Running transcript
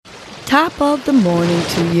Top of the morning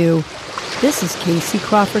to you. This is Casey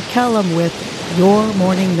Crawford Kellum with Your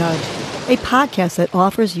Morning Nudge, a podcast that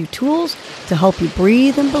offers you tools to help you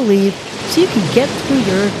breathe and believe so you can get through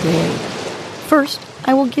your day. First,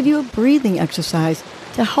 I will give you a breathing exercise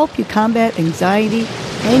to help you combat anxiety,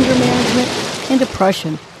 anger management, and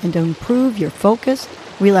depression, and to improve your focus,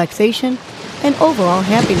 relaxation, and overall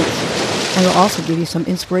happiness. I will also give you some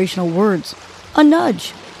inspirational words, a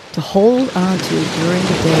nudge, to hold on to during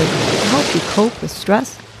the day to help you cope with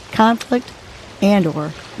stress, conflict, and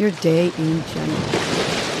or your day in general.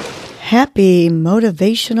 Happy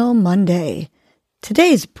Motivational Monday.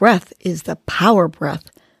 Today's breath is the power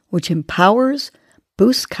breath, which empowers,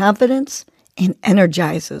 boosts confidence, and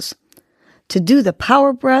energizes. To do the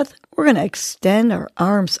power breath, we're going to extend our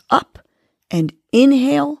arms up and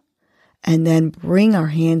inhale, and then bring our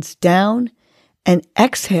hands down and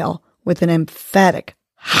exhale with an emphatic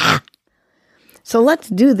ha. So let's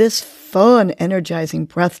do this fun, energizing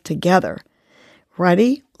breath together.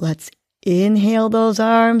 Ready? Let's inhale those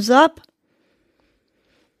arms up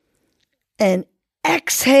and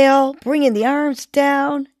exhale, bringing the arms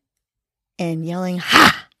down and yelling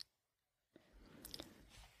ha.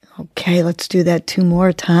 Okay, let's do that 2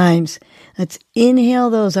 more times. Let's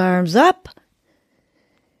inhale those arms up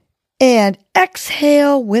and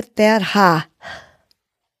exhale with that ha.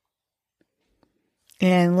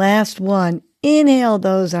 And last one, inhale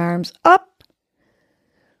those arms up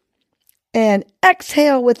and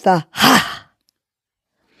exhale with the ha.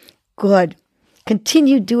 Good.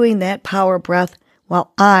 Continue doing that power breath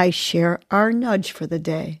while I share our nudge for the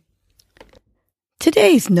day.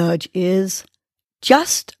 Today's nudge is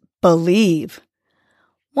just believe.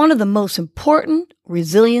 One of the most important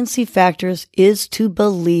resiliency factors is to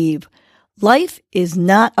believe. Life is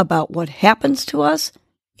not about what happens to us.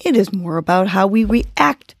 It is more about how we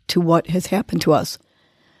react to what has happened to us.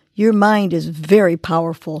 Your mind is very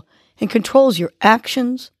powerful and controls your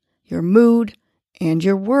actions, your mood, and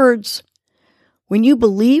your words. When you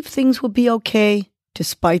believe things will be okay,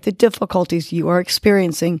 despite the difficulties you are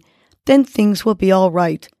experiencing, then things will be all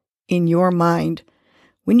right in your mind.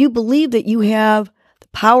 When you believe that you have the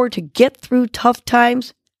power to get through tough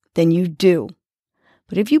times, then you do.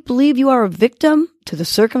 But if you believe you are a victim to the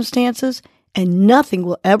circumstances and nothing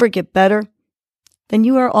will ever get better, then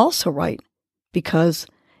you are also right, because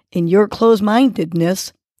in your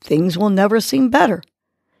closed-mindedness, things will never seem better.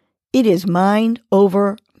 It is mind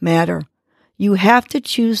over matter. You have to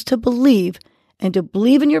choose to believe and to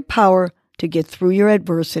believe in your power to get through your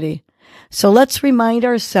adversity. So let's remind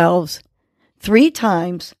ourselves 3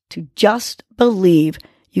 times to just believe.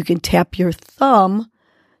 You can tap your thumb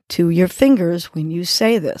to your fingers when you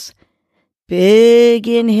say this. Big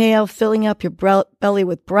inhale, filling up your belly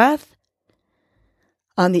with breath.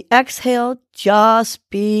 On the exhale, just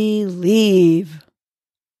believe.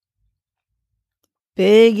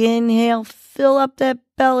 Big inhale, fill up that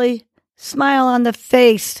belly. Smile on the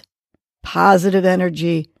face. Positive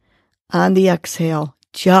energy. On the exhale,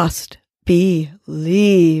 just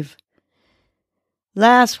believe.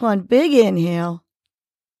 Last one, big inhale.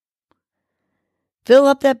 Fill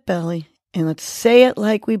up that belly, and let's say it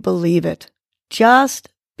like we believe it. Just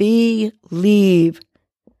believe.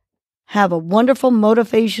 Have a wonderful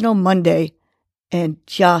motivational Monday, and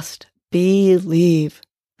just believe.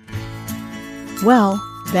 Well,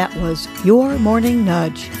 that was your morning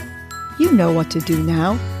nudge. You know what to do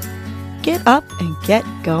now. Get up and get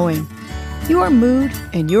going. Your mood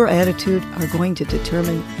and your attitude are going to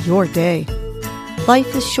determine your day.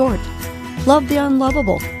 Life is short. Love the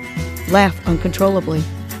unlovable. Laugh uncontrollably.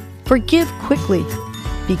 Forgive quickly.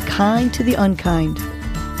 Be kind to the unkind.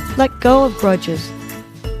 Let go of grudges.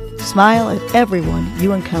 Smile at everyone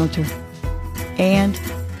you encounter. And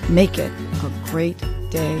make it a great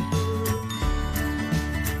day.